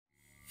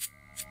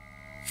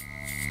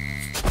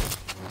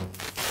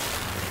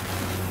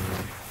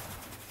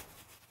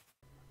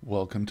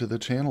Welcome to the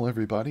channel,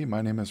 everybody.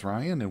 My name is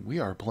Ryan, and we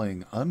are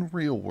playing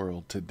Unreal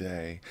World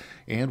today.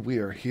 And we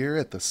are here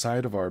at the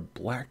site of our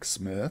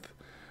blacksmith.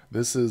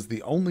 This is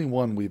the only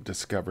one we've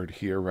discovered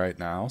here right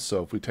now.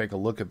 So if we take a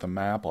look at the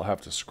map, I'll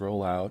have to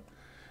scroll out.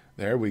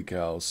 There we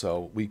go.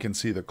 So we can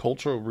see the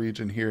cultural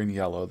region here in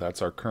yellow.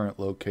 That's our current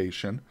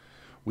location.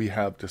 We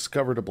have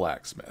discovered a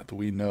blacksmith.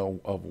 We know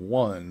of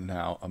one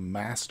now, a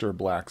master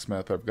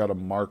blacksmith. I've got a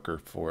marker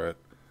for it.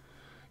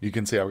 You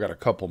can see I've got a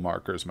couple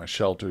markers. My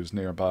shelter's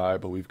nearby,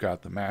 but we've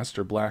got the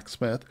master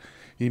blacksmith.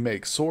 He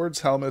makes swords,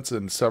 helmets,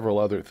 and several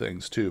other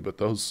things too, but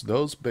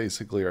those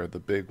basically are the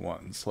big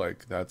ones.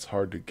 Like, that's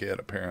hard to get,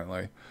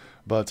 apparently.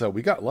 But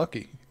we got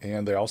lucky,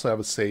 and they also have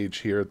a sage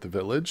here at the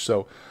village.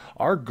 So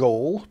our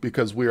goal,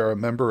 because we are a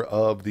member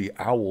of the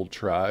Owl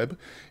tribe,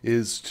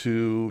 is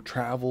to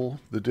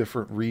travel the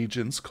different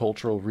regions,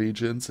 cultural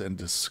regions, and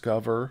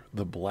discover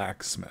the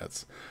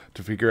blacksmiths,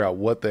 to figure out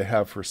what they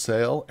have for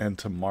sale and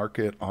to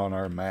market on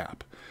our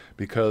map.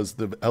 Because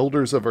the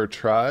elders of our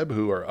tribe,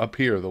 who are up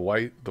here, the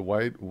white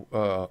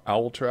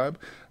owl tribe,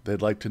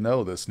 they'd like to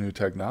know this new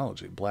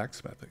technology,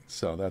 blacksmithing.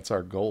 So that's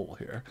our goal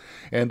here.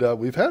 And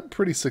we've had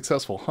pretty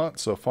successful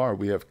hunts so far.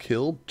 We have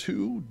killed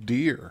 2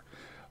 deer.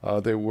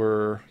 They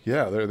were,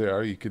 yeah, there they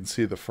are. You can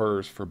see the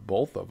furs for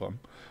both of them.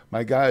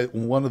 My guy,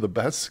 one of the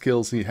best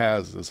skills he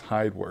has is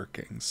hide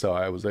working. So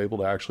I was able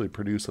to actually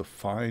produce a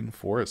fine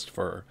forest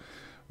fur,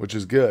 which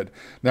is good.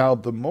 Now,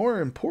 the more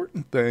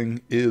important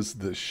thing is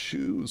the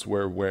shoes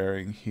we're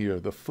wearing here,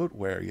 the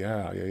footwear.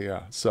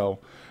 Yeah. So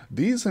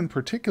these in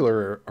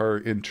particular are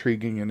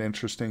intriguing and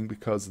interesting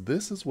because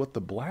this is what the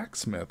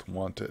blacksmith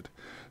wanted.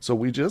 So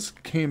we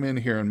just came in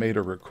here and made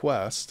a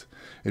request.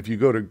 If you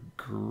go to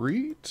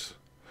greet,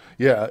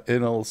 yeah, and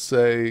it'll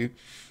say,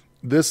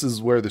 this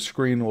is where the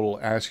screen will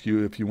ask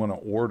you if you want to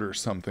order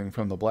something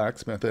from the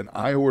blacksmith. And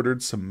I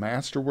ordered some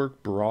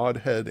masterwork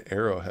broadhead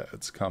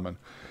arrowheads coming.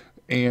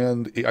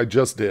 And I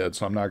just did,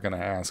 so I'm not going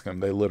to ask him.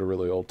 They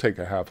literally will take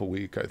a half a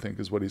week, I think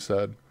is what he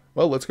said.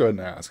 Well, let's go ahead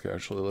and ask,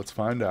 actually. Let's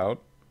find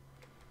out.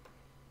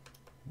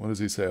 What does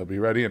he say? I'll be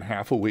ready in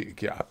half a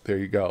week. Yeah, there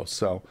you go.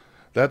 So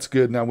that's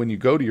good. Now, when you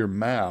go to your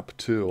map,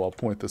 too, I'll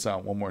point this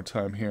out one more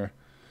time here.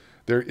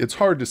 It's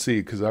hard to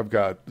see because I've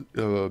got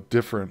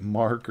different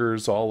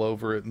markers all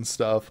over it and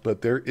stuff,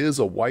 but there is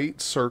a white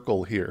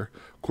circle here.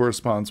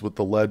 Corresponds with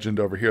the legend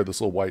over here,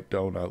 this little white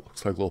donut.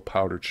 Looks like a little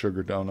powdered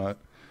sugar donut.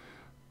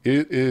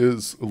 It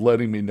is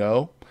letting me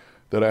know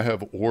that I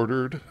have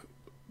ordered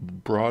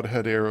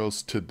broadhead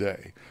arrows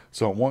today.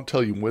 So it won't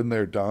tell you when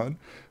they're done,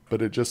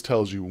 but it just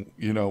tells you,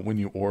 when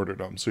you ordered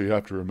them. So you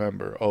have to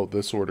remember, oh,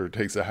 this order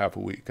takes a half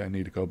a week. I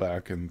need to go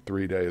back in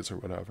 3 days or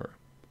whatever.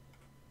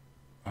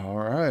 All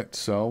right,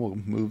 so we'll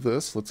move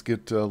this. Let's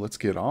get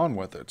on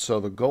with it. So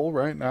the goal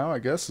right now, I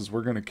guess, is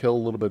we're going to kill a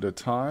little bit of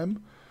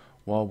time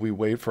while we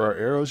wait for our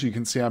arrows. You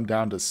can see I'm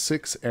down to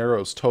 6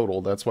 arrows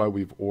total. That's why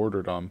we've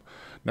ordered them.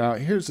 Now,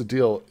 here's the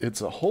deal. It's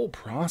a whole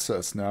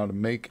process now to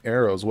make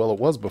arrows. Well, it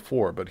was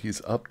before, but he's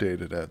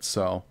updated it.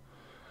 So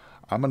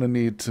I'm going to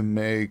need to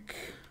make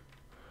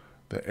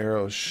the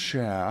arrow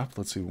shaft.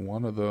 Let's see,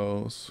 one of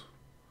those.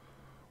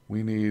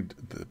 We need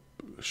the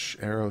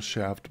arrow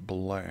shaft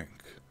blank.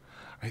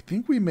 I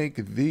think we make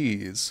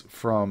these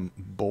from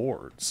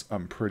boards,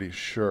 I'm pretty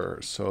sure.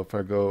 So if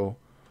I go,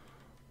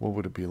 what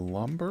would it be,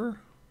 lumber?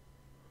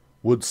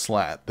 Wood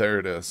slat, there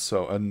it is.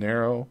 So a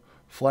narrow,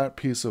 flat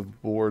piece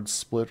of board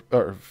split,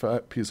 or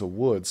flat piece of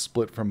wood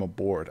split from a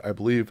board. I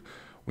believe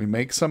we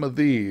make some of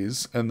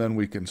these, and then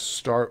we can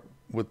start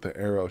with the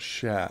arrow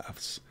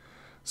shafts.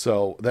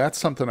 So that's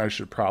something I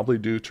should probably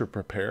do to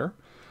prepare,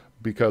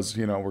 because,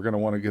 we're going to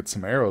want to get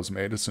some arrows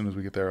made as soon as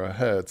we get the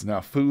arrowheads.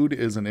 Now, food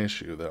is an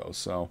issue, though.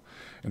 So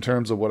in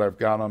terms of what I've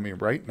got on me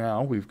right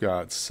now, we've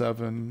got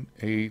 7,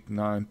 8,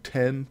 9,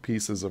 10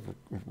 pieces of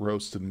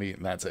roasted meat,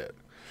 and that's it.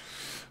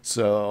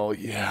 So,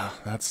 yeah,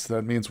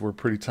 that means we're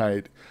pretty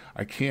tight.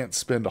 I can't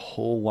spend a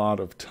whole lot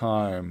of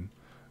time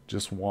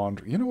just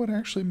wandering. You know what,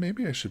 actually,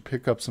 maybe I should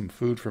pick up some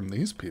food from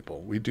these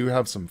people. We do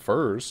have some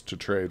furs to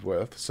trade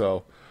with,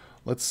 so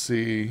let's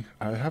see.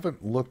 I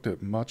haven't looked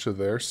at much of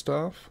their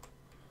stuff.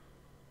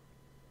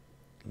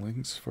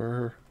 Lynx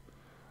fur.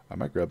 I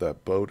might grab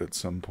that boat at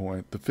some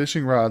point. The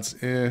fishing rods,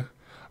 I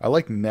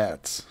like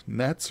nets.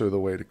 Nets are the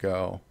way to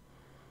go.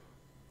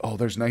 Oh,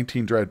 there's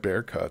 19 dried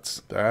bear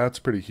cuts. That's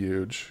pretty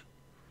huge.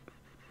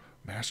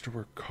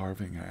 Masterwork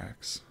carving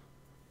axe.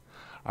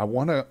 I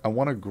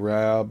wanna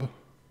grab.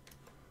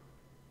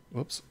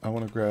 Whoops! I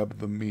wanna grab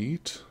the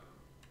meat.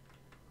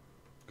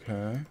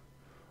 Okay.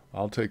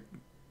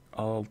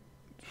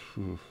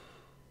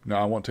 No,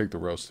 I won't take the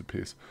roasted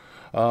piece.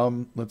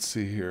 Let's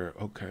see here.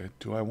 Okay,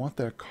 do I want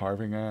that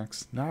carving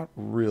axe? Not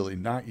really,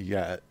 not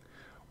yet.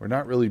 We're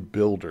not really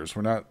builders.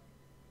 We're not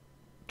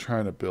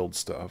trying to build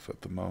stuff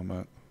at the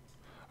moment.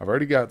 I've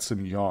already got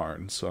some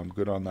yarn, so I'm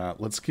good on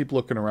that. Let's keep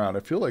looking around.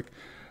 I feel like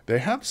they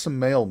have some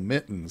male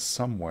mittens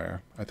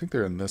somewhere. I think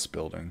they're in this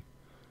building.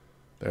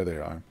 There they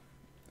are.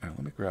 All right,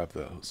 let me grab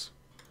those.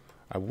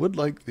 I would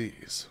like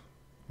these.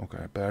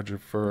 Okay, badger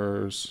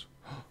furs.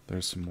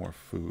 There's some more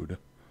food.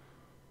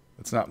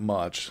 It's not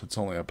much. It's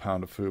only a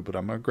pound of food, but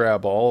I'm gonna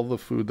grab all the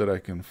food that I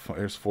can.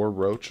 There's 4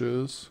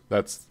 roaches.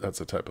 That's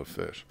a type of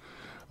fish.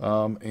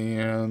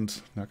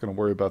 And not gonna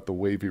worry about the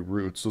wavy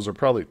roots. Those are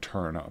probably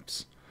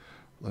turnips.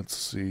 Let's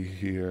see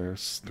here.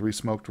 3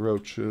 smoked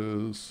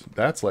roaches.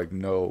 That's like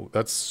no.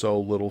 That's so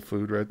little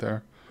food right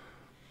there.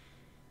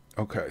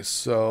 Okay,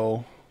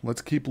 so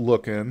let's keep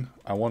looking.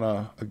 I want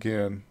to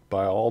again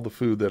buy all the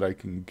food that I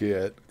can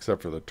get,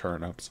 except for the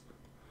turnips.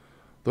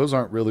 Those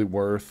aren't really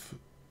worth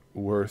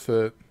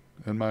it,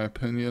 in my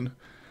opinion.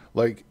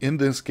 Like in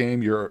this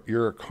game,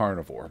 you're a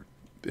carnivore.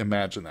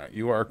 Imagine that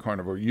you are a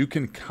carnivore. You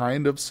can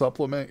kind of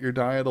supplement your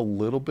diet a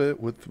little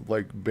bit with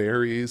like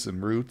berries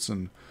and roots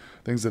and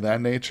things of that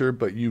nature,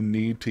 but you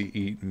need to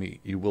eat meat.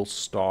 You will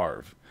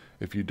starve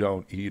if you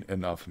don't eat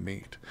enough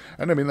meat.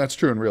 And I mean that's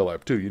true in real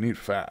life too. You need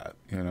fat.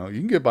 You know, you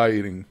can get by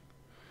eating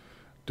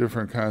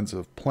different kinds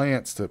of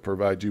plants to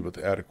provide you with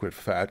adequate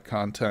fat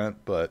content,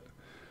 but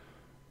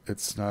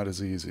it's not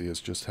as easy as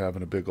just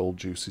having a big old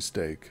juicy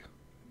steak.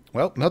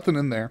 Well, nothing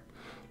in there.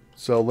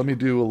 So let me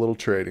do a little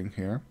trading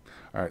here.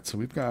 All right, so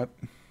we've got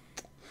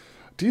a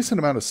decent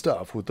amount of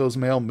stuff. With those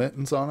mail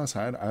mittens on us,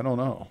 I don't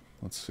know.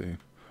 Let's see.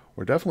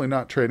 We're definitely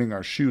not trading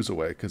our shoes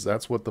away because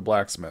that's what the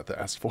blacksmith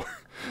asked for.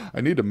 I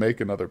need to make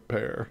another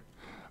pair.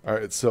 All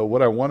right, so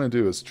what I want to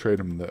do is trade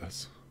him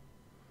this.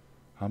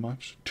 How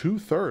much?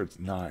 2/3.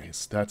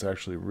 Nice. That's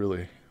actually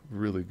really,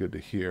 really good to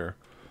hear.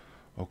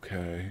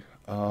 Okay.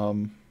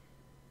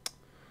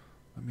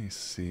 Let me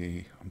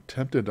see. I'm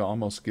tempted to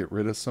almost get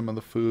rid of some of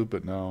the food,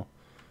 but no.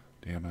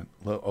 Damn it.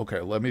 Okay,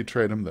 let me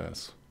trade him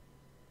this.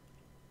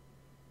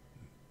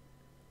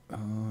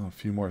 Oh, a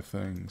few more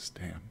things.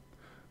 Damn.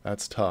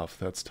 That's tough.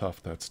 That's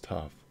tough. That's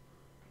tough.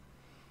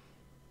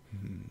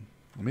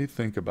 Let me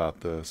think about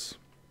this.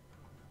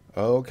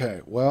 Okay,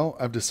 well,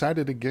 I've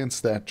decided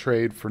against that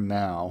trade for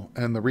now,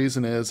 and the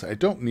reason is I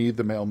don't need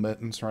the mail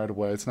mittens right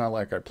away. It's not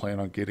like I plan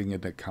on getting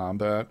into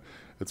combat.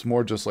 It's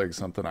more just like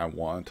something I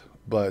want.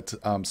 But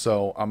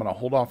so I'm going to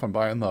hold off on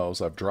buying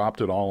those. I've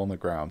dropped it all on the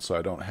ground, so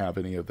I don't have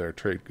any of their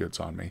trade goods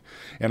on me.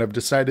 And I've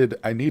decided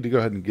I need to go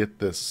ahead and get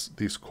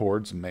these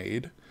cords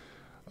made.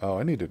 Oh,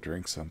 I need to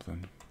drink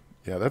something.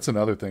 Yeah, that's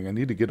another thing. I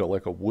need to get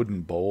like a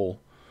wooden bowl,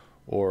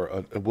 or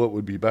what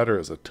would be better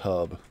is a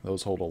tub.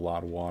 Those hold a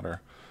lot of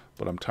water.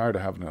 But I'm tired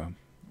of having to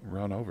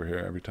run over here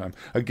every time.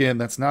 Again,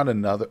 that's not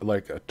another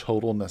like a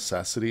total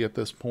necessity at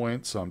this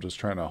point, so I'm just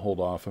trying to hold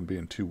off on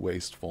being too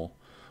wasteful.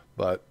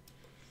 But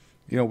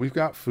you know, we've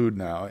got food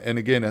now. And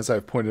again, as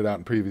I've pointed out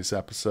in previous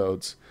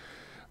episodes,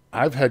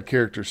 I've had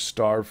characters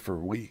starve for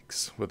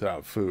weeks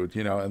without food,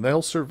 you know, and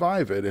they'll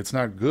survive it. It's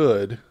not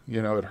good,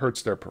 you know, it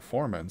hurts their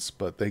performance,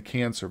 but they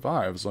can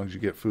survive as long as you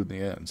get food in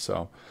the end.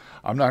 So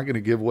I'm not going to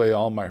give away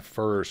all my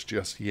furs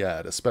just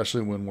yet,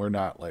 especially when we're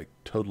not like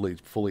totally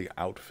fully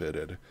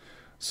outfitted.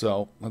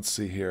 So let's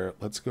see here.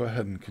 Let's go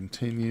ahead and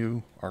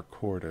continue our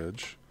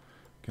cordage.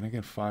 Can I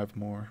get 5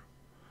 more?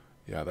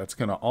 Yeah, that's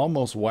going to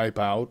almost wipe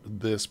out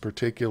this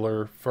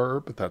particular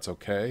fur, but that's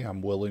okay.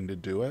 I'm willing to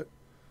do it.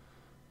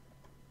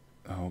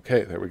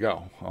 Okay, there we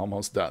go.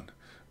 Almost done.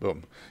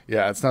 Boom.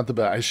 Yeah, it's not the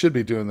best. I should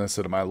be doing this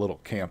at my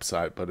little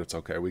campsite, but it's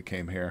okay. We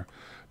came here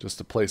just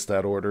to place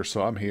that order,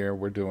 so I'm here.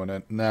 We're doing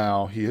it.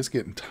 Now, he is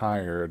getting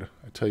tired.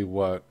 I tell you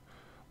what,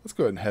 let's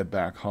go ahead and head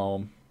back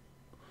home.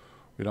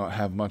 We don't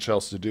have much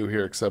else to do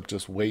here except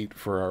just wait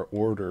for our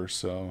order,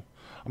 so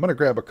I'm going to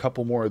grab a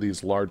couple more of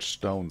these large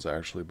stones,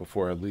 actually,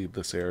 before I leave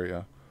this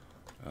area.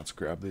 Let's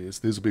grab these.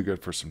 These will be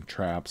good for some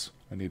traps.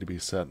 I need to be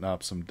setting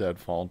up some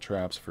deadfall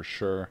traps for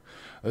sure.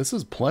 This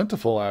is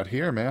plentiful out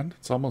here, man.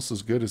 It's almost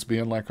as good as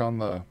being like on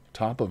the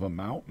top of a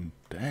mountain.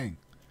 Dang.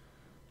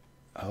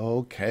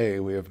 Okay,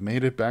 we have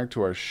made it back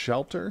to our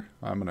shelter.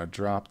 I'm going to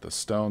drop the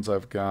stones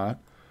I've got.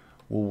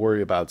 We'll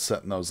worry about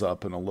setting those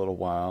up in a little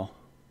while.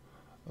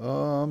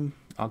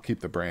 I'll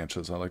keep the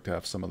branches. I like to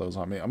have some of those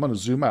on me. I'm going to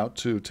zoom out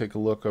to take a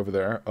look over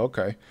there.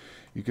 Okay,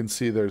 you can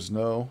see there's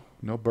no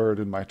bird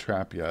in my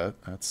trap yet.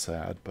 That's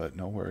sad, but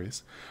no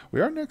worries.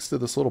 We are next to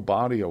this little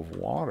body of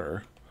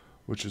water,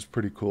 which is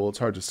pretty cool. It's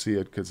hard to see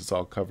it because it's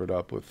all covered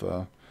up with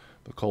the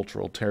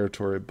cultural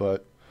territory,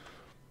 but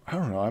I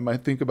don't know. I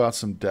might think about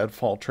some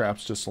deadfall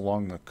traps just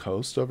along the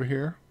coast over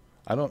here.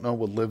 I don't know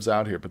what lives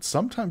out here, but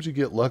sometimes you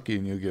get lucky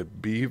and you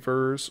get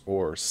beavers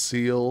or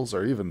seals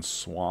or even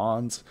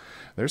swans.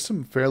 There's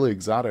some fairly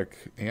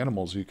exotic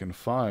animals you can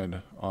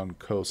find on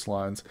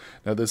coastlines.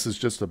 Now, this is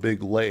just a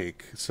big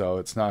lake, so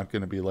it's not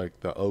going to be like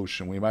the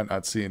ocean. We might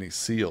not see any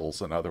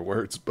seals, in other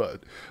words,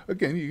 but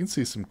again, you can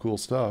see some cool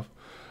stuff.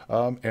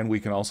 And we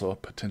can also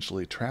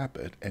potentially trap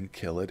it and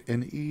kill it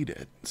and eat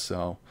it.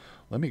 So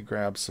let me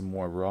grab some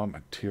more raw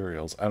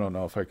materials. I don't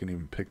know if I can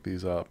even pick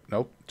these up.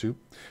 Nope, too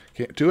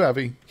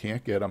heavy.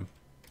 Can't get them.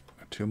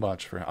 Too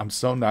much for him. I'm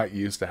so not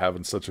used to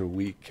having such a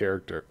weak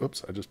character.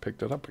 Oops, I just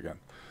picked it up again.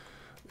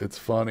 It's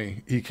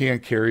funny. He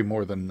can't carry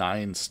more than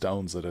 9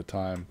 stones at a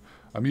time.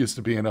 I'm used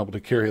to being able to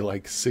carry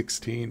like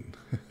 16.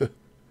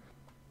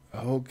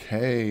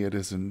 Okay, it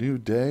is a new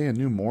day, a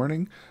new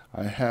morning.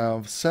 I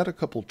have set a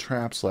couple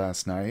traps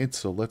last night,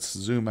 so let's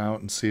zoom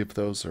out and see if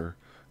those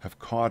have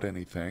caught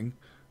anything.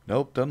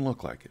 Nope, doesn't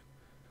look like it.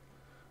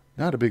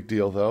 Not a big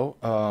deal, though.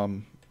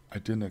 I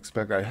didn't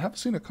expect... I have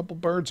seen a couple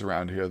birds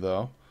around here,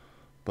 though.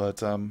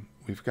 But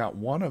we've got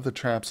one of the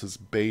traps is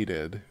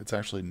baited. It's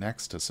actually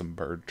next to some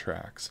bird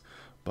tracks.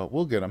 But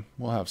we'll get them.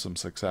 We'll have some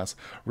success.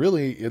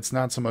 Really, it's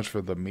not so much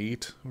for the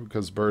meat,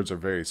 because birds are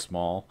very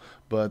small,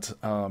 but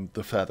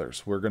the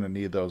feathers. We're going to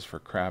need those for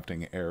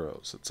crafting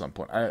arrows at some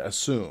point. I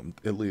assume,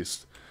 at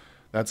least,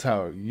 that's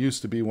how it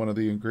used to be one of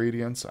the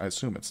ingredients. I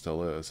assume it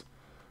still is.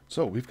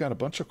 So we've got a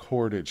bunch of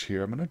cordage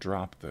here. I'm going to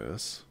drop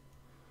this,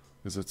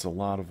 because it's a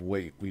lot of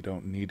weight we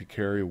don't need to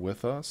carry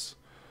with us.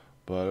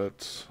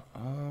 But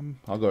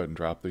I'll go ahead and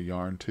drop the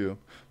yarn too,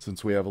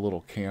 since we have a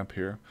little camp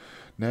here.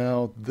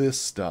 Now,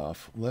 this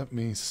stuff, let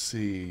me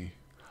see.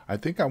 I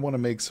think I want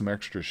to make some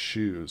extra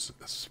shoes,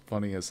 as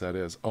funny as that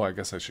is. Oh, I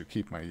guess I should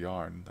keep my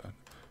yarn then.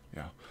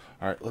 Yeah.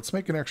 All right, let's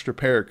make an extra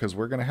pair, because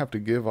we're going to have to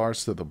give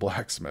ours to the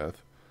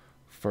blacksmith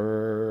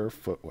for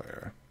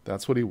footwear.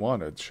 That's what he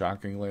wanted,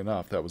 shockingly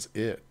enough. That was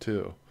it,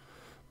 too.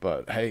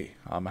 But hey,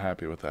 I'm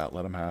happy with that.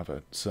 Let him have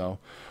it. So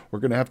we're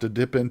going to have to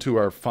dip into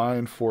our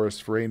fine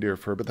forest reindeer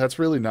fur, but that's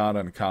really not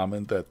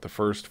uncommon that the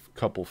first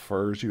couple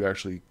furs you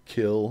actually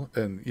kill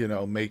and, you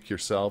know, make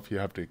yourself. You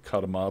have to cut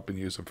them up and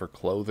use them for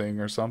clothing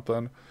or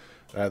something.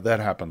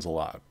 That happens a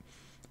lot.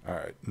 All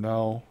right.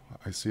 No,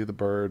 I see the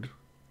bird.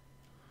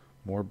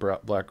 More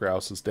black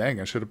grouses.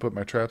 Dang, I should have put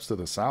my traps to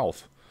the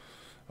south.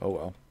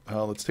 Oh,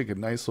 well. Let's take a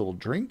nice little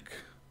drink.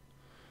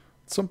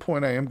 At some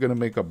point, I am going to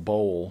make a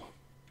bowl.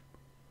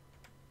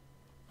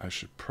 I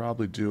should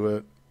probably do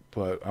it,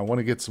 but I want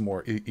to get some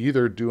more.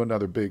 Either do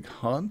another big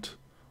hunt,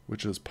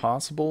 which is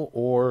possible,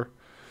 or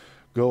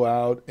go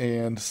out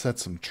and set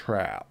some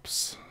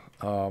traps.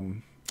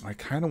 I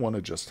kind of want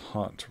to just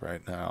hunt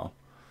right now.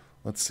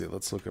 Let's see.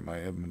 Let's look at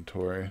my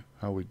inventory.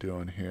 How are we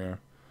doing here?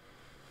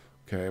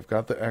 Okay, I've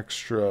got the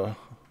extra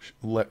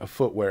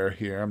footwear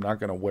here. I'm not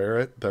going to wear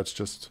it. That's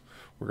just,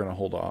 we're going to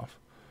hold off.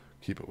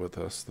 Keep it with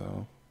us,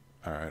 though.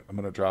 All right, I'm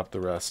going to drop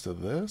the rest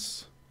of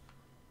this.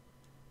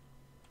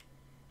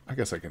 I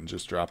guess I can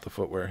just drop the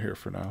footwear here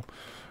for now.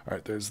 All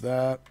right, there's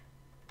that.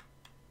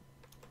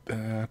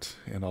 And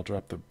I'll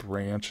drop the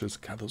branches.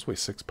 God, those weigh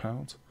 6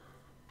 pounds.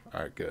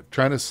 All right, good.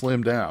 Trying to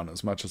slim down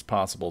as much as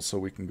possible so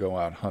we can go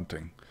out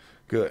hunting.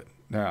 Good.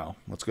 Now,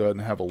 let's go ahead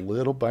and have a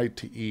little bite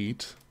to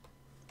eat.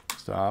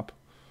 Stop.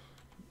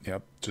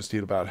 Yep, just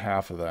eat about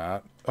half of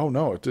that. Oh,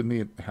 no, it didn't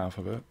eat half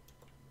of it.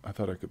 I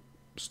thought I could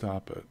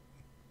stop it.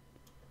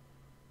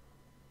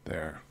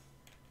 There.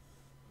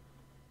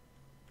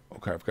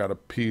 Okay, I've got a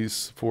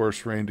piece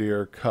forest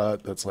reindeer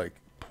cut that's like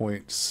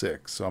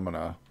 0.6, so I'm going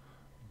to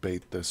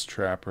bait this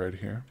trap right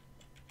here.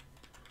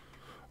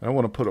 I don't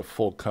want to put a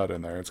full cut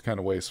in there. It's kind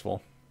of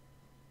wasteful.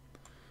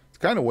 It's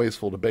kind of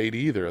wasteful to bait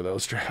either of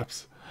those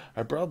traps.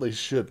 I probably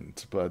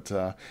shouldn't, but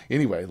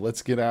anyway,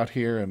 let's get out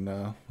here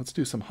and let's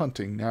do some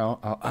hunting. Now,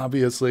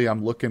 obviously,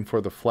 I'm looking for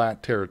the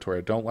flat territory.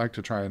 I don't like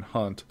to try and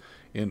hunt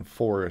in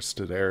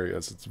forested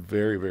areas. It's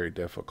very, very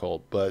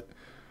difficult, but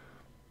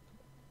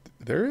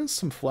there is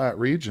some flat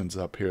regions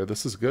up here.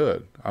 This is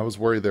good. I was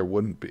worried there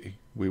wouldn't be.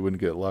 We wouldn't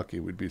get lucky.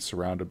 We'd be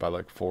surrounded by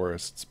like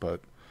forests,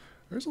 but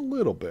there's a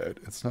little bit.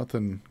 It's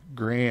nothing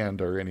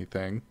grand or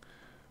anything.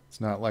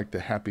 It's not like the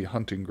happy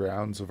hunting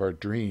grounds of our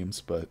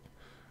dreams, but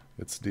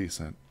it's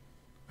decent.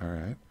 All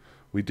right.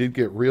 We did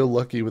get real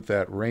lucky with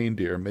that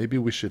reindeer. Maybe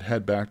we should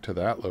head back to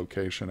that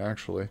location,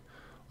 actually.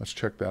 Let's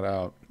check that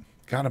out.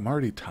 God, I'm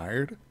already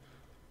tired.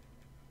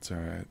 It's all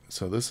right.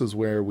 So this is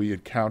where we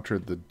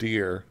encountered the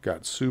deer.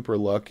 Got super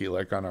lucky,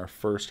 like on our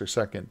first or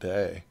second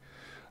day.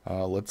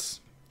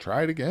 Let's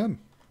try it again.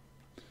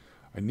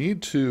 I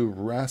need to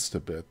rest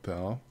a bit,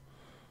 though.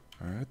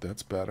 All right,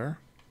 that's better.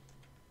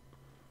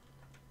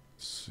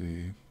 Let's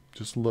see.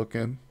 Just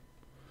looking.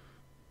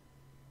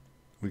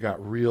 We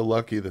got real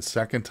lucky the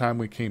second time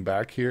we came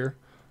back here.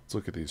 Let's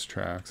look at these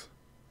tracks.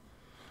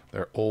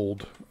 They're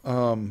old.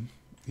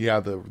 Yeah,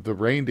 the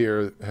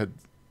reindeer had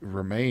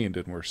remained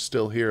and were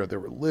still here. They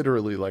were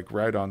literally like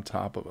right on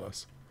top of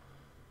us.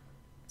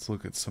 Let's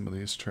look at some of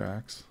these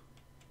tracks.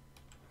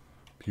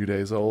 A few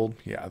days old.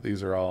 Yeah,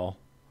 these are all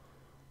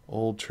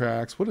old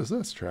tracks. What is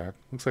this track?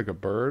 Looks like a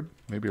bird.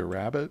 Maybe a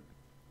rabbit.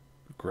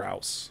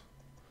 Grouse.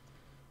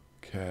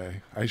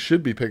 Okay. I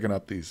should be picking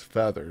up these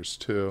feathers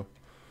too.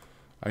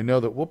 I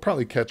know that we'll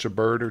probably catch a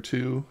bird or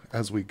two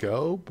as we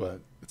go, but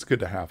it's good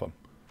to have them.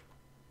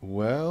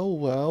 Well,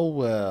 well,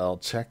 well.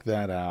 Check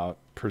that out.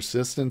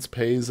 Persistence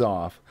pays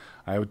off.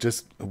 I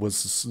just was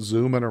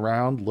zooming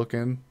around,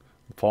 looking,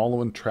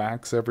 following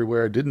tracks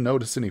everywhere. I didn't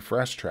notice any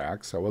fresh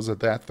tracks. I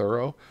wasn't that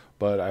thorough,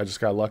 but I just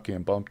got lucky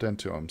and bumped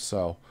into them.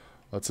 So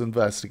let's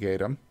investigate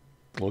them.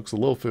 Looks a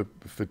little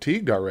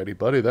fatigued already,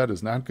 buddy. That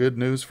is not good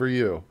news for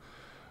you.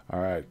 All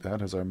right,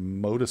 that is our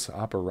modus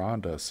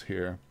operandus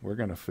here. We're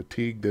going to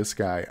fatigue this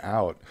guy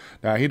out.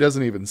 Now, he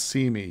doesn't even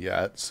see me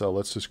yet, so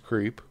let's just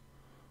creep.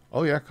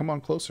 Oh, yeah, come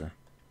on closer.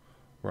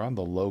 We're on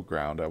the low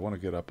ground. I want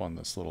to get up on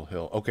this little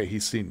hill. Okay,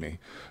 he's seen me.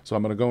 So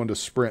I'm going to go into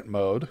sprint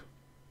mode.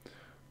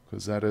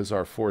 because that is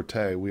our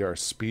forte. We are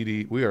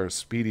speedy. We are a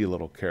speedy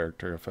little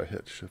character. If I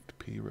hit Shift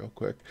P real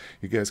quick,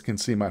 you guys can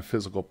see my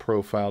physical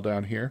profile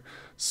down here.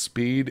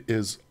 Speed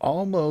is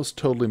almost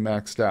totally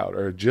maxed out.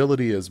 Our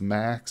agility is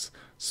max.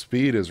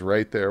 Speed is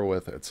right there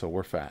with it, so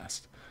we're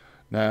fast.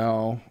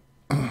 Now,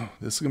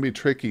 this is going to be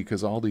tricky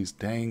because all these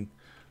dang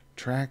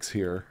tracks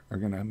here are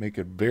going to make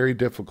it very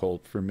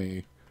difficult for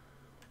me.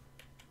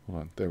 Hold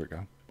on, there we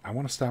go. I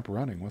want to stop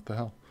running. What the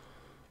hell?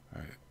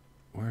 All right,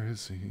 where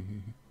is he?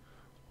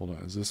 Hold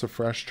on, is this a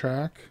fresh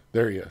track?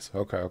 There he is.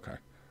 Okay, okay.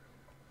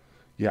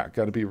 Yeah,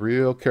 got to be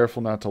real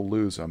careful not to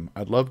lose him.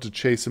 I'd love to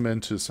chase him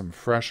into some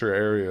fresher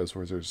areas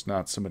where there's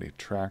not so many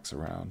tracks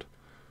around.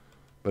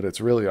 But it's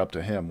really up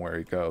to him where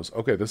he goes.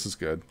 Okay, this is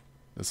good.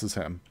 This is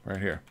him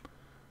right here.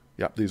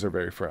 Yep, these are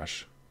very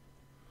fresh.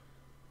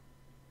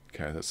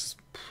 Okay, this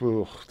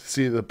is...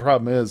 See, the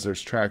problem is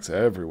there's tracks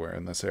everywhere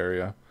in this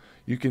area.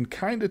 You can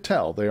kind of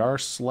tell. They are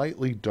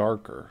slightly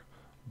darker,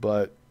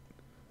 but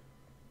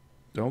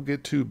don't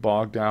get too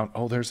bogged down.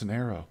 Oh, there's an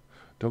arrow.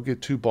 Don't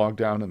get too bogged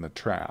down in the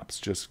traps.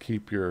 Just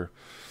keep your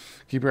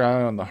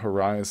eye on the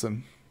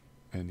horizon,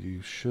 and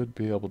you should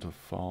be able to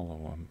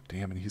follow him.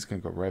 Damn it, he's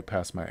going to go right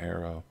past my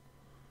arrow.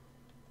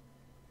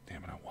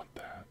 Damn it, I want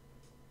that.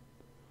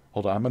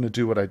 Hold on, I'm going to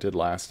do what I did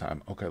last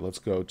time. Okay, let's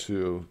go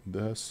to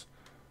this.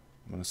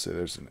 I'm going to say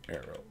there's an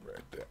arrow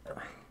right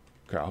there.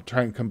 Okay, I'll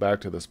try and come back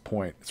to this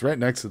point. It's right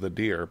next to the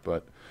deer,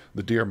 but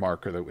the deer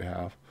marker that we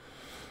have.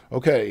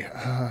 Okay,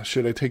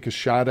 should I take a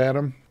shot at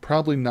him?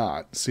 Probably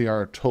not. See,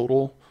 our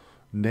total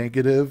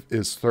negative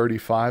is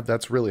 35.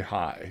 That's really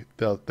high.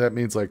 That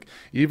means, like,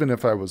 even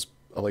if I was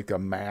like a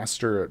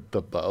master at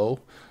the bow,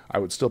 I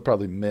would still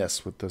probably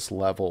miss with this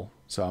level.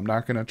 So I'm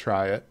not going to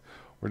try it.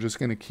 We're just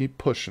going to keep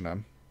pushing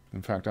him.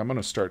 In fact, I'm going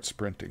to start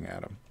sprinting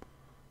at him.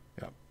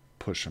 Yeah,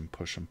 push him,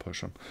 push him,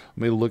 push him.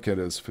 Let me look at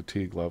his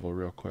fatigue level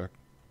real quick.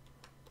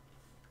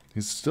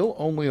 He's still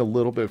only a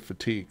little bit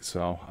fatigued,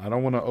 so I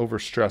don't want to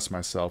overstress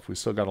myself. We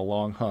still got a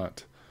long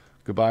hunt.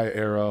 Goodbye,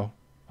 arrow.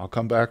 I'll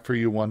come back for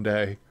you one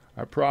day.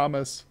 I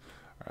promise.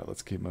 All right,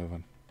 let's keep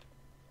moving.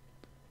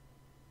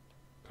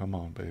 Come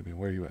on, baby.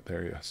 Where are you at?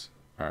 There he is.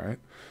 All right.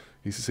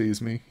 He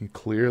sees me. He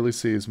clearly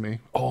sees me.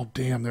 Oh,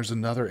 damn, there's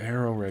another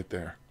arrow right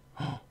there.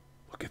 Oh,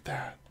 look at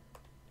that.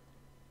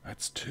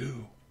 That's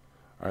 2.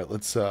 All right,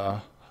 let's, yeah,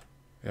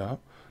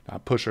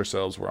 not push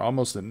ourselves. We're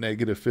almost at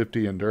negative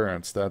 50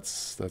 endurance.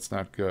 That's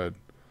not good.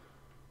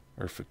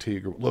 Or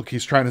fatigue. Look,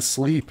 he's trying to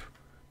sleep.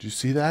 Did you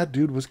see that?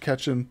 Dude was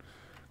catching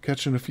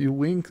a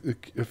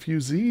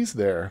few Z's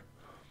there.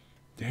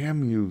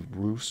 Damn you,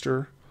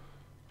 rooster.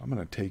 I'm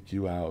going to take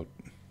you out.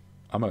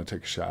 I'm going to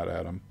take a shot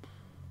at him.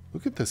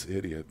 Look at this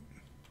idiot.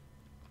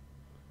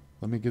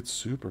 Let me get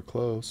super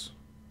close.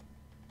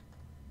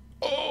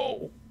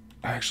 Oh!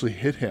 I actually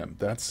hit him.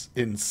 That's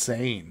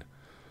insane.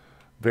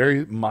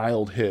 Very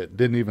mild hit.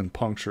 Didn't even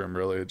puncture him,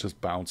 really. It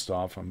just bounced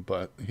off him.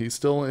 But he's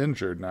still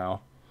injured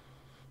now.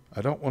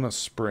 I don't want to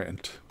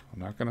sprint. I'm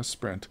not going to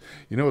sprint.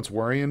 You know what's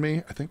worrying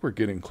me? I think we're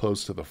getting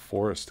close to the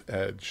forest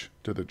edge,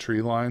 to the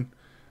tree line.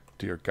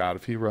 Dear God,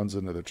 if he runs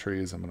into the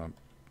trees, I'm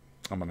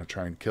gonna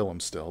try and kill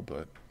him still,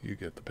 but you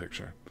get the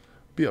picture.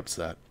 Be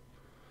upset.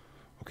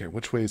 Okay,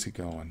 which way is he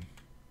going?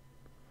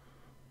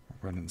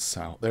 Running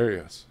south. There he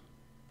is.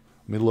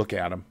 Let me look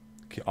at him.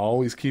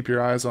 Always keep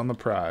your eyes on the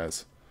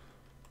prize.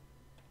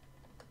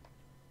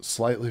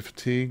 Slightly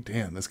fatigued.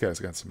 Damn, this guy's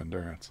got some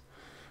endurance.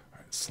 All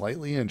right,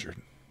 slightly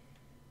injured.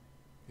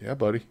 Yeah,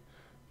 buddy.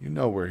 You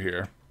know we're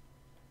here.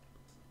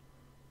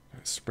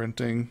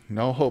 Sprinting.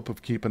 No hope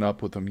of keeping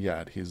up with him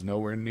yet. He's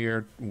nowhere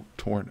near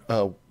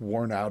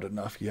worn out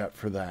enough yet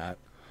for that.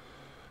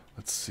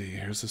 Let's see.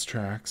 Here's his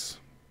tracks.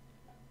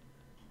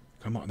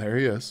 Come on. There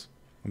he is.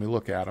 Let me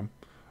look at him.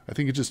 I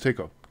think he just took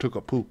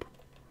a poop.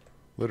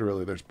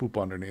 Literally, there's poop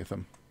underneath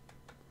him.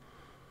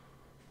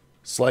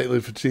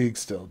 Slightly fatigued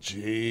still.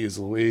 Jeez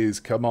Louise.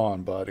 Come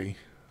on, buddy.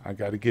 I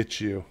got to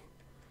get you.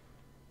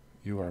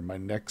 You are my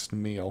next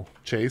meal.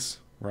 Chase.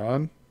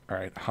 Run. All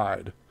right.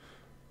 Hide.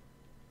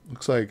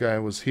 Looks like I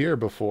was here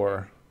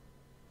before.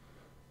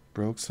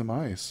 Broke some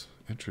ice.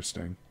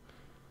 Interesting.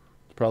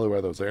 It's probably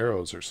why those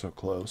arrows are so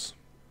close.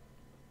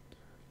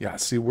 Yeah,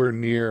 see, we're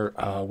near,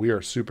 we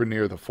are super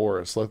near the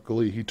forest.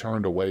 Luckily, he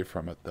turned away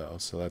from it, though,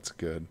 so that's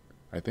good.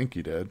 I think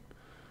he did.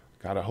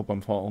 God, I hope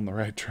I'm following the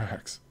right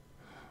tracks.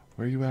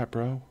 Where you at,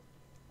 bro?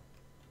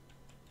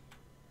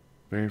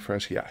 Very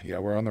fresh. Yeah,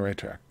 we're on the right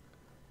track.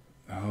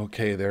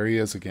 Okay, there he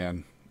is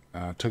again.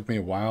 Took me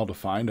a while to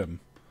find him,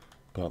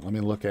 but let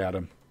me look at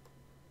him.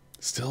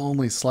 Still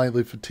only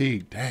slightly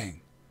fatigued.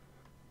 Dang.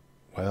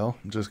 Well,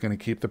 I'm just going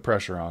to keep the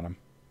pressure on him.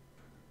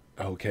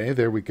 Okay,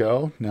 there we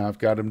go. Now I've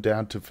got him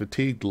down to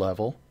fatigued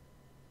level.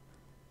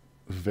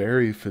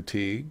 Very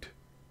fatigued.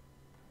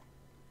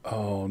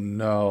 Oh,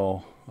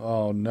 no.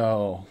 Oh,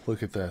 no.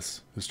 Look at this.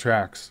 His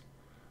tracks.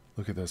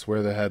 Look at this.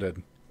 Where they're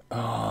headed.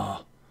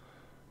 Oh,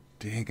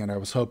 dang it. I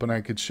was hoping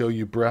I could show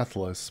you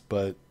breathless,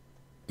 but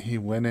he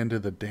went into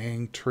the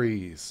dang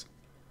trees.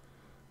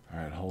 All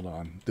right, hold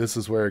on. This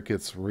is where it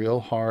gets real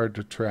hard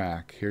to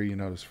track. Here you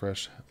notice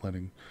fresh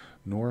letting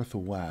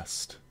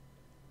northwest.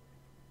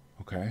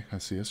 Okay, I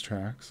see his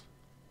tracks.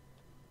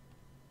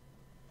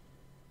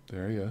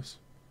 There he is.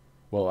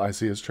 Well, I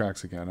see his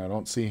tracks again. I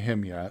don't see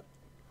him yet.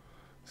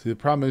 See, the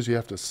problem is you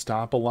have to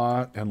stop a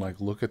lot and like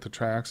look at the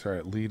tracks. All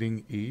right,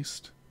 leading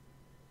east.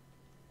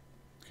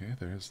 Okay,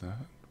 there's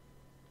that.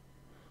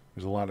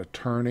 There's a lot of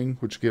turning,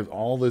 which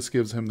all this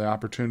gives him the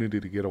opportunity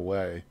to get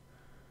away.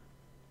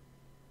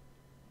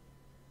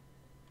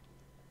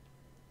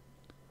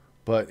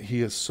 But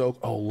he is so...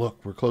 Oh, look,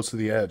 we're close to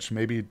the edge.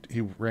 Maybe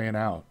he ran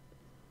out.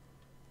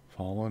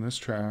 Following his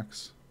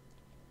tracks.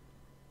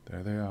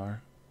 There they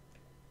are.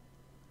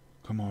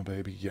 Come on,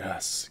 baby.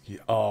 Yes.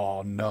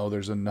 Oh, no,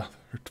 there's another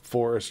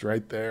forest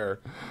right there.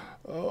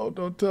 Oh,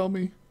 don't tell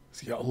me.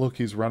 See, oh, look,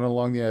 he's running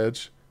along the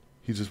edge.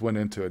 He just went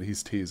into it.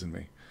 He's teasing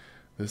me.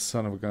 This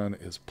son of a gun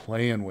is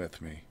playing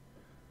with me.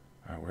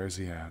 All right, where's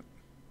he at?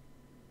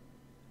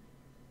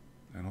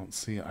 I don't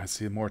see... I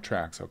see more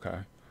tracks, okay.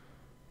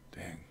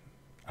 Dang.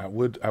 I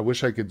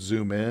wish I could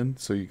zoom in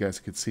so you guys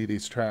could see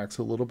these tracks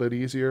a little bit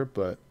easier,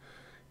 but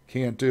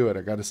can't do it.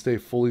 I got to stay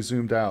fully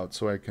zoomed out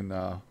so I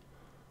can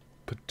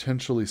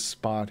potentially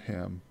spot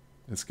him.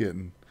 It's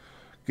getting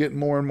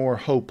more and more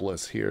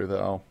hopeless here, though.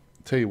 I'll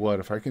tell you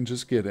what, if I can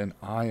just get an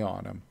eye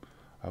on him,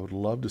 I would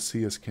love to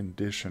see his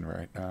condition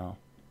right now.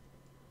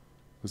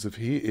 Because if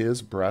he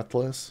is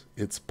breathless,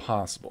 it's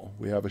possible.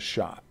 We have a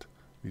shot.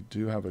 We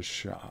do have a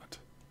shot.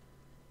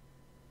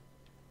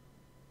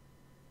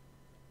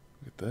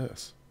 Look at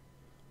this.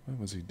 What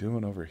was he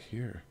doing over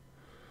here?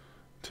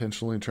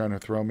 Intentionally trying to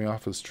throw me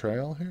off his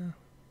trail here?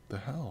 The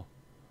hell?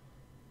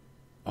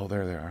 Oh,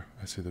 there they are.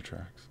 I see the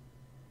tracks.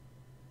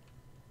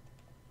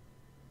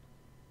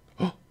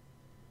 Oh!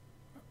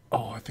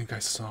 Oh, I think I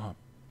saw him.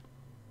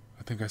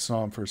 I think I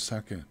saw him for a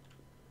second.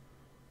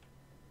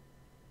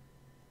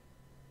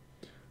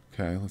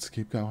 Okay, let's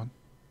keep going.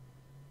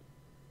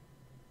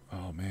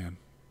 Oh, man.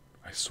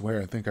 I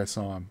swear I think I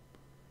saw him.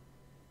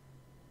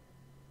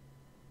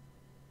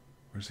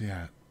 Where's he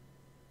at?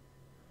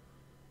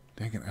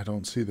 Dang it, I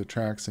don't see the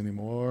tracks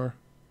anymore.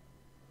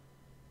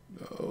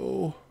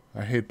 No.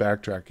 I hate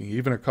backtracking.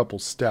 Even a couple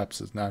steps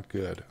is not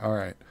good. All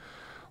right.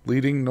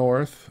 Leading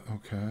north.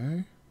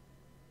 Okay.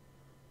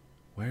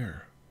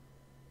 Where?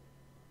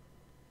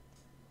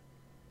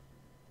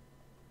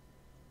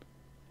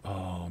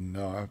 Oh,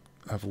 no.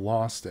 I've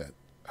lost it.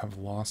 I've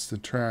lost the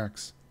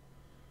tracks.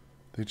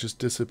 They just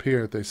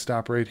disappeared. They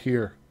stop right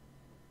here.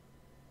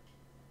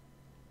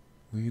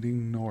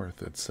 Leading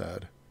north, it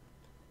said.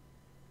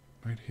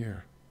 Right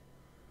here.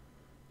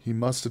 He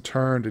must have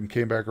turned and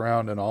came back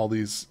around and all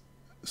these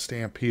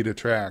stampede of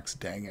tracks.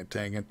 Dang it,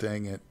 dang it,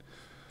 dang it.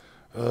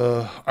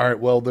 Alright,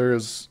 well,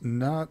 there's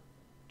not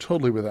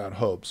totally without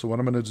hope. So what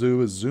I'm going to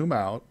do is zoom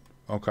out.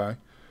 Okay.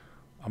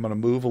 I'm going to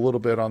move a little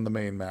bit on the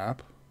main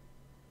map.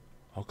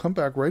 I'll come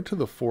back right to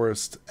the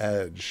forest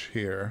edge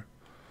here.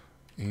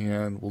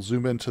 And we'll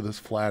zoom into this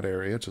flat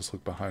area. Just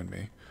look behind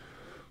me.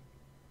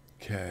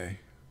 Okay.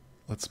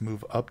 Let's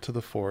move up to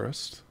the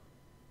forest.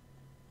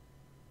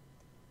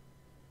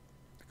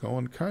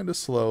 Going kind of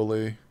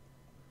slowly.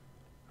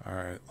 All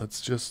right,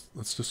 let's just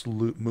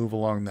move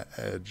along the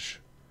edge.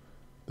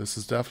 This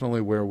is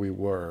definitely where we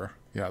were.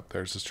 Yeah,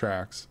 there's his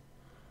tracks.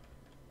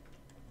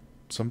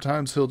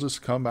 Sometimes he'll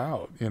just come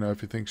out, you know,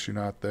 if he thinks you're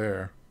not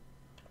there.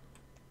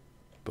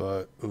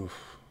 But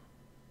oof.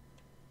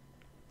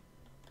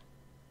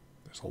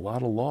 There's a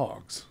lot of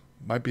logs.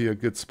 Might be a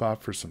good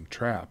spot for some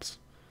traps.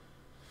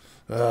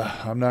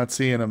 I'm not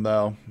seeing him,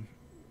 though.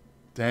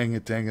 Dang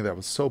it, that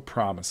was so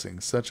promising.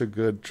 Such a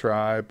good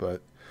try,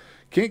 but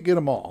can't get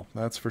them all,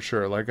 that's for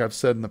sure. Like I've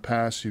said in the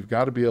past, you've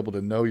got to be able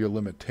to know your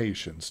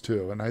limitations,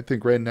 too. And I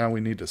think right now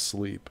we need to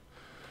sleep.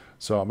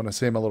 So I'm going to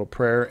say my little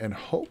prayer, and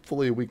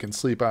hopefully we can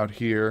sleep out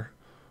here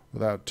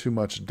without too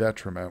much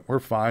detriment. We're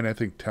fine, I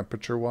think,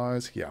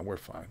 temperature-wise. Yeah, we're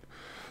fine.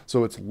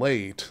 So it's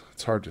late.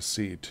 It's hard to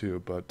see,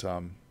 too, but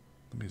let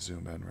me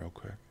zoom in real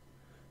quick.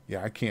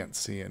 Yeah, I can't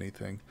see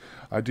anything.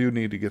 I do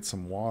need to get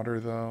some water,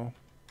 though.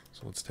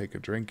 So let's take a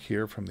drink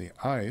here from the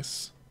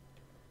ice.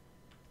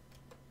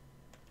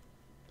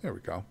 There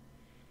we go.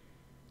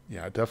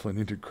 Yeah, I definitely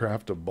need to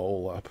craft a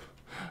bowl up.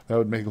 That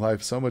would make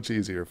life so much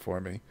easier for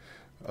me.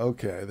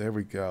 Okay, there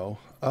we go.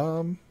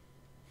 What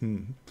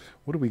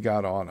do we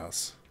got on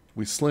us?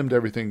 We slimmed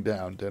everything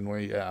down, didn't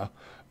we? Yeah.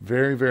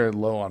 Very, very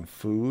low on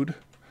food.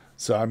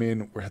 So, I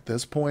mean, we're at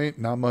this point,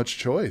 not much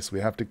choice.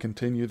 We have to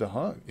continue the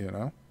hunt, you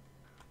know?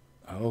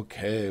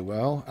 Okay,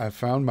 well, I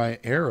found my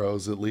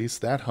arrows, at least.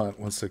 That hunt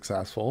was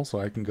successful, so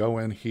I can go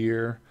in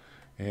here,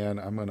 and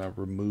I'm going to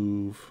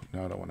remove...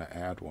 No, I don't want to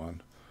add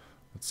one.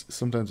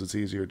 Sometimes it's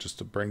easier just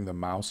to bring the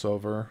mouse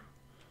over.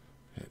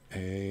 Hit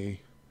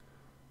A.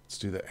 Let's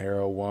do the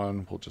arrow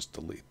one. We'll just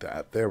delete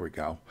that. There we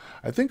go.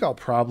 I think I'll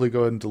probably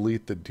go ahead and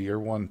delete the deer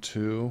one,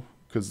 too,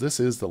 because this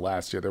is the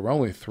last year. There were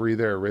only 3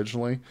 there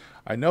originally.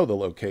 I know the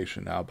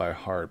location now by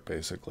heart,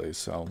 basically.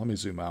 So let me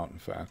zoom out, in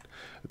fact.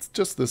 It's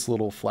just this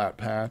little flat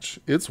patch.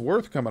 It's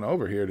worth coming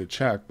over here to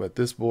check, but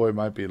this boy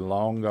might be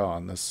long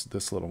gone,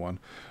 this little one.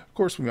 Of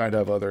course, we might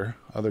have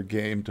other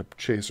game to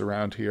chase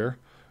around here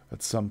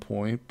at some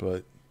point,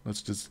 but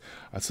Let's just.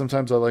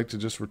 Sometimes I like to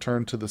just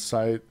return to the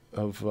site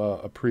of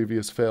a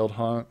previous failed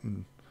hunt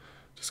and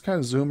just kind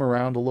of zoom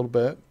around a little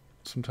bit.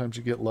 Sometimes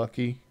you get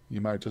lucky.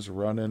 You might just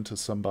run into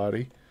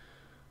somebody.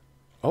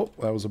 Oh,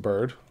 that was a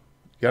bird.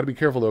 You got to be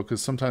careful though,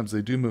 because sometimes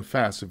they do move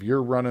fast. If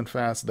you're running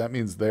fast, that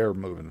means they're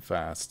moving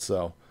fast.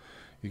 So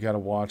you got to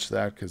watch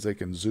that because they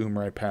can zoom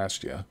right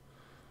past you.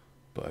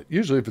 But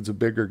usually, if it's a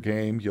bigger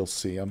game, you'll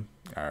see them.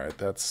 All right,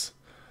 that's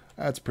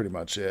pretty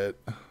much it.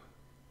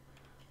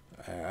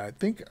 I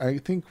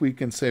think we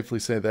can safely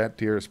say that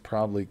deer is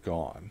probably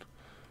gone.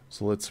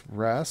 So let's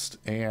rest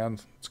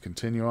and let's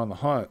continue on the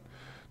hunt.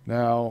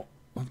 Now,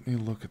 let me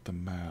look at the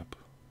map.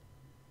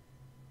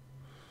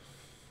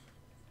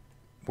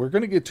 We're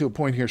going to get to a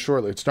point here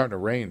shortly. It's starting to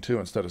rain too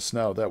instead of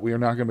snow, that we are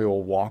not going to be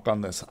able to walk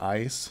on this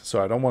ice.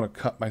 So I don't want to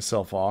cut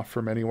myself off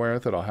from anywhere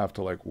that I'll have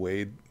to like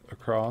wade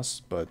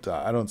across. But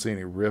I don't see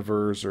any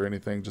rivers or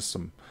anything, just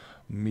some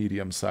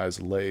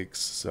medium-sized lakes.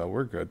 So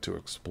we're good to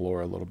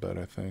explore a little bit,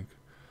 I think.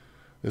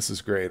 This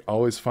is great.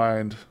 Always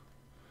find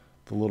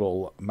the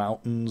little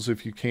mountains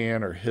if you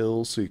can, or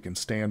hills, so you can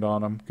stand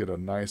on them, get a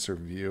nicer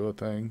view of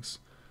things.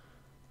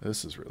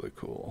 This is really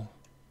cool.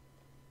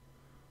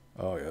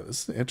 Oh yeah,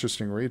 this is an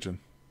interesting region.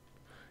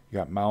 You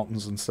got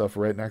mountains and stuff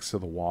right next to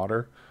the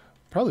water.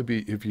 Probably be,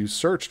 if you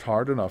searched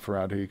hard enough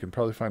around here, you can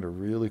probably find a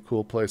really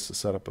cool place to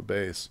set up a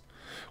base.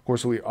 Of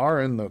course, we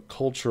are in the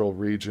cultural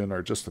region,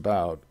 or just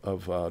about,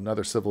 of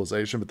another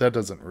civilization, but that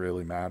doesn't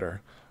really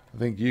matter. I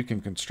think you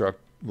can construct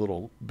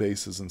little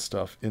bases and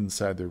stuff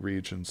inside the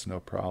regions, no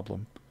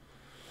problem.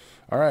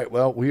 All right,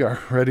 well, we are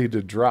ready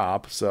to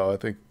drop, so I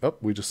think, oh,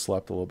 we just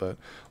slept a little bit.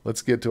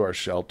 Let's get to our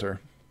shelter.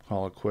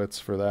 Call it quits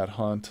for that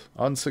hunt.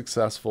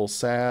 Unsuccessful,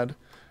 sad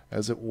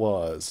as it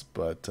was,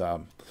 but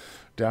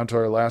down to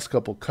our last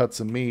couple cuts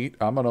of meat.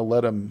 I'm going to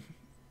let him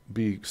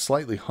be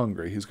slightly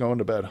hungry. He's going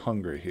to bed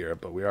hungry here,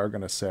 but we are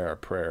going to say our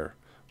prayer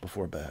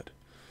before bed.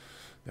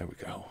 There we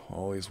go.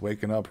 Oh, he's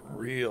waking up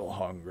real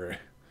hungry.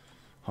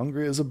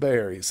 Hungry as a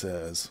bear, he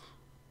says.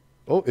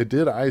 Oh, it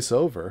did ice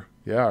over.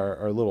 Yeah,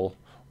 our little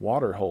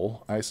water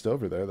hole iced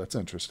over there. That's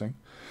interesting.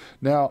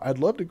 Now, I'd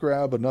love to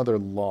grab another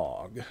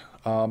log.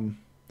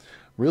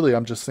 Really,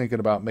 I'm just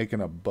thinking about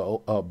making a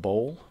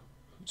bowl.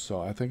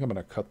 So I think I'm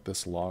going to cut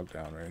this log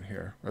down right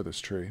here, or this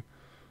tree.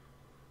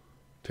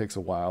 Takes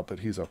a while, but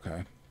he's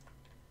okay.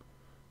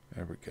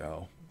 There we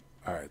go.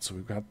 All right, so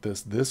we've got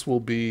this. This will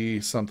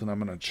be something I'm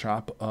going to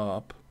chop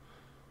up.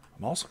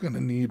 I'm also going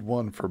to need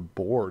one for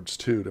boards,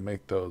 too, to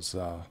make those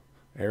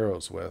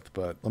arrows with.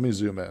 But let me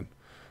zoom in.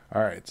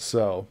 All right,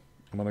 so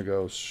I'm going to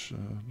go,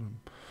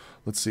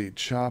 let's see,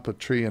 chop a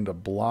tree into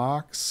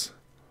blocks.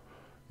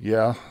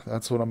 Yeah,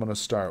 that's what I'm going to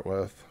start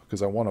with,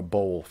 because I want a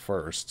bowl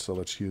first. So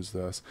let's use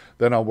this.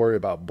 Then I'll worry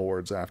about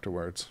boards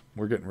afterwards.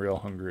 We're getting real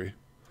hungry.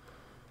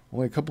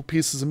 Only a couple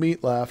pieces of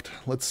meat left.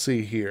 Let's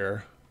see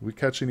here. Did we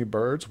catch any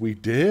birds? We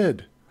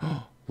did.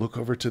 Look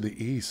over to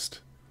the east.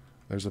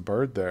 There's a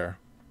bird there.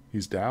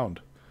 He's downed.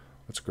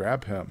 Let's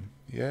grab him.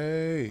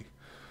 Yay.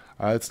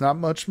 It's not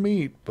much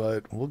meat,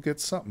 but we'll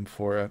get something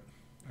for it.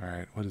 All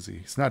right, what is he?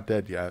 He's not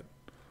dead yet.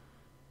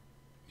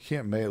 You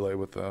can't melee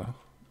with a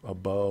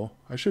bow.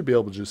 I should be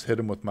able to just hit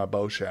him with my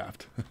bow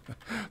shaft.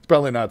 It's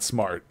probably not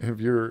smart. If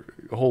your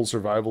whole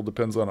survival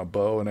depends on a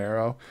bow and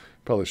arrow,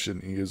 you probably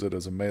shouldn't use it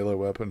as a melee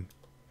weapon.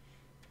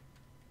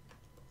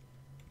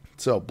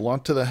 So,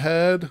 blunt to the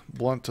head,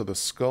 blunt to the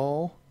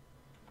skull,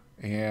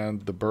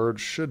 and the bird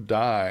should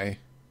die.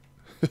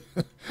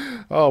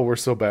 Oh, we're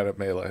so bad at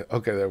melee.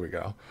 Okay, there we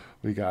go.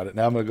 We got it.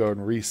 Now I'm going to go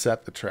and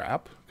reset the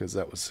trap because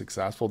that was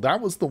successful.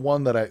 That was the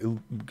one that I,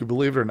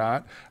 believe it or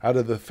not, out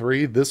of the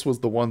three, this was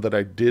the one that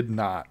I did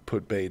not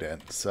put bait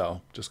in.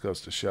 So, just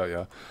goes to show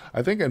you.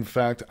 I think, in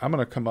fact, I'm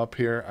going to come up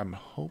here. I'm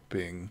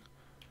hoping,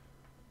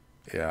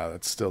 yeah,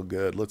 that's still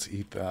good. Let's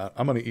eat that.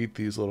 I'm going to eat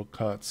these little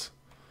cuts.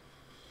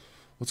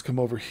 Let's come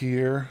over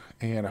here,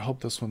 and I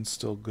hope this one's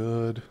still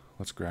good.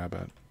 Let's grab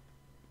it.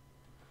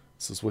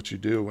 This is what you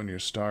do when you're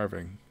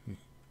starving.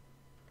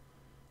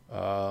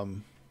 I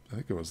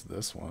think it was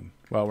this one.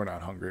 Well, we're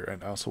not hungry right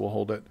now, so we'll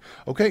hold it.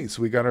 Okay,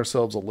 so we got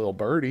ourselves a little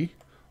birdie.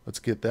 Let's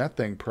get that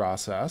thing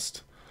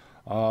processed.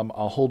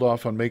 I'll hold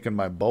off on making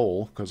my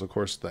bowl, because, of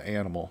course, the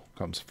animal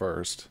comes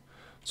first.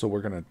 So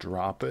we're going to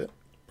drop it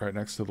right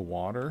next to the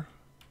water.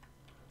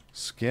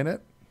 Skin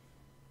it.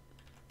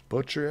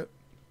 Butcher it.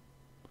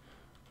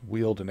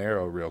 Wield an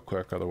arrow real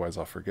quick, otherwise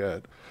I'll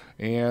forget.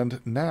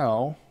 And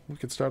now we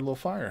can start a little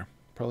fire.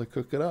 Probably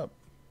cook it up.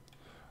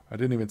 I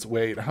didn't even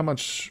wait. How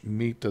much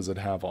meat does it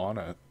have on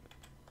it?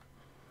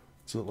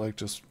 Is it like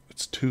just,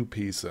 it's 2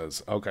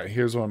 pieces. Okay,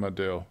 here's what I'm going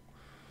to do.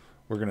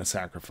 We're going to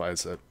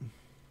sacrifice it.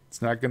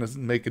 It's not going to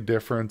make a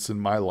difference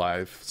in my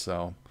life,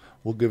 so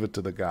we'll give it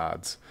to the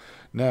gods.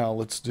 Now,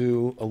 let's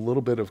do a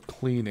little bit of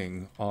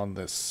cleaning on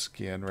this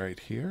skin right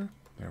here.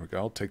 There we go.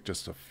 It'll take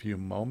just a few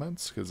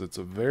moments because it's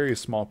a very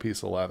small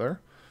piece of leather.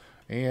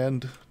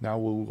 And now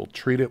we'll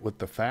treat it with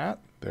the fat.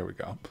 There we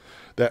go.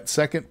 That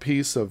second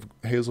piece of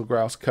hazel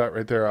grouse cut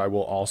right there, I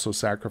will also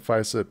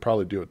sacrifice it.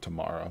 Probably do it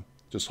tomorrow.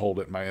 just hold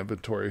it in my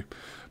inventory.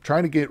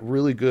 Trying to get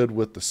really good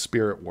with the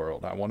spirit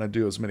world. I want to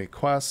do as many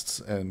quests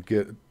and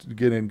get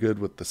in good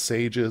with the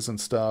sages and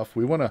stuff.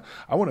 I want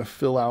to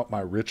fill out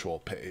my ritual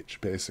page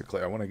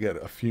basically. I want to get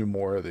a few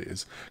more of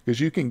these because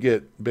you can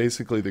get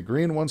basically the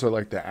green ones are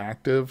like the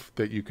active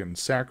that you can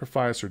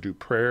sacrifice or do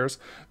prayers.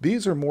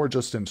 These are more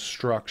just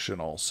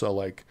instructional. So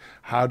like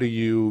how do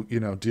you,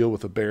 deal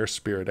with a bear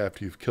spirit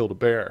after you've killed a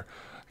bear?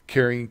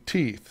 Carrying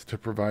teeth to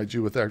provide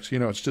you with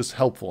extra, it's just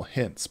helpful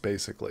hints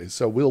basically.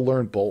 So we'll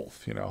learn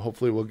both,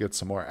 hopefully we'll get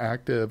some more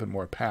active and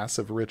more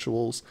passive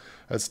rituals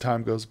as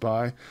time goes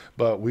by.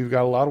 But we've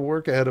got a lot of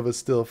work ahead of us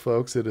still,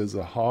 folks. It is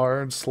a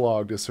hard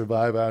slog to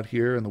survive out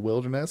here in the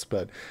wilderness,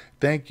 but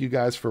thank you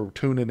guys for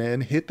tuning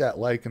in. Hit that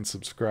like and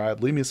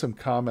subscribe. Leave me some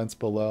comments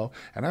below,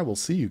 and I will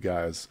see you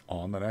guys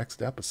on the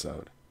next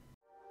episode.